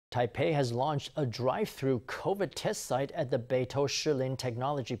Taipei has launched a drive-thru COVID test site at the Beitou Shilin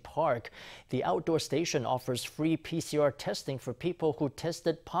Technology Park. The outdoor station offers free PCR testing for people who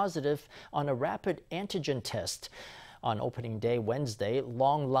tested positive on a rapid antigen test. On opening day Wednesday,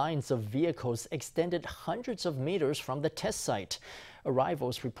 long lines of vehicles extended hundreds of meters from the test site.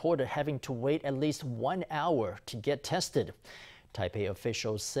 Arrivals reported having to wait at least 1 hour to get tested. Taipei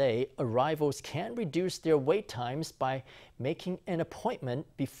officials say arrivals can reduce their wait times by making an appointment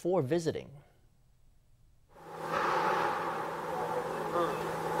before visiting.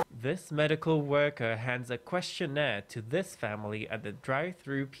 This medical worker hands a questionnaire to this family at the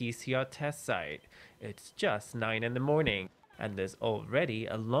drive-thru PCR test site. It's just 9 in the morning, and there's already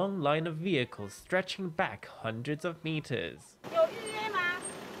a long line of vehicles stretching back hundreds of meters.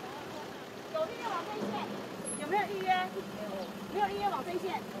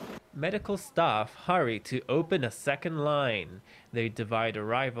 Medical staff hurry to open a second line. They divide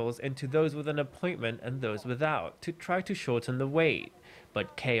arrivals into those with an appointment and those without to try to shorten the wait.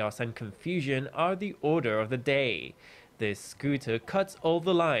 But chaos and confusion are the order of the day. This scooter cuts all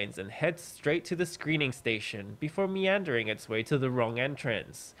the lines and heads straight to the screening station before meandering its way to the wrong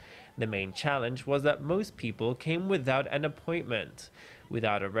entrance. The main challenge was that most people came without an appointment.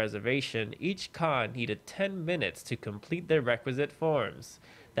 Without a reservation, each car needed 10 minutes to complete their requisite forms.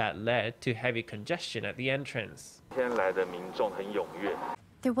 That led to heavy congestion at the entrance.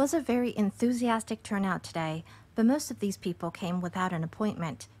 There was a very enthusiastic turnout today, but most of these people came without an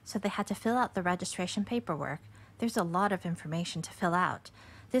appointment, so they had to fill out the registration paperwork. There's a lot of information to fill out.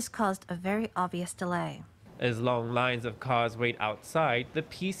 This caused a very obvious delay. As long lines of cars wait outside, the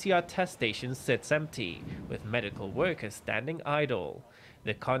PCR test station sits empty, with medical workers standing idle.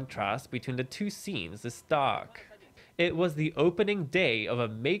 The contrast between the two scenes is stark. It was the opening day of a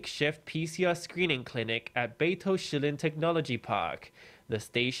makeshift PCR screening clinic at Beitou Shilin Technology Park. The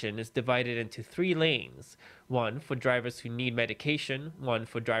station is divided into 3 lanes, one for drivers who need medication, one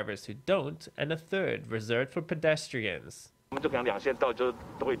for drivers who don't, and a third reserved for pedestrians.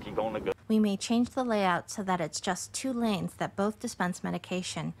 We may change the layout so that it's just 2 lanes that both dispense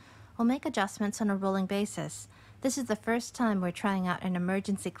medication. We'll make adjustments on a rolling basis. This is the first time we're trying out an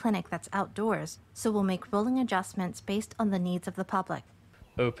emergency clinic that's outdoors, so we'll make rolling adjustments based on the needs of the public.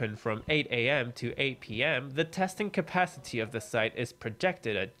 Open from 8 a.m. to 8 p.m., the testing capacity of the site is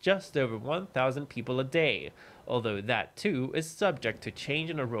projected at just over 1,000 people a day, although that too is subject to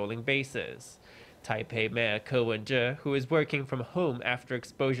change on a rolling basis. Taipei Mayor Ke Wen-je, who is working from home after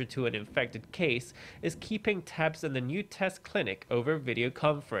exposure to an infected case, is keeping tabs on the new test clinic over video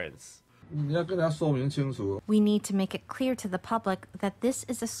conference. We need to make it clear to the public that this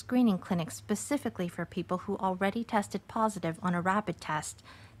is a screening clinic specifically for people who already tested positive on a rapid test.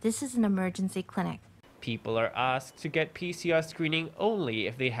 This is an emergency clinic. People are asked to get PCR screening only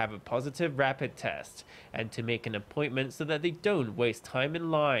if they have a positive rapid test, and to make an appointment so that they don't waste time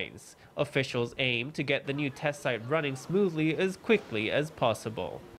in lines. Officials aim to get the new test site running smoothly as quickly as possible.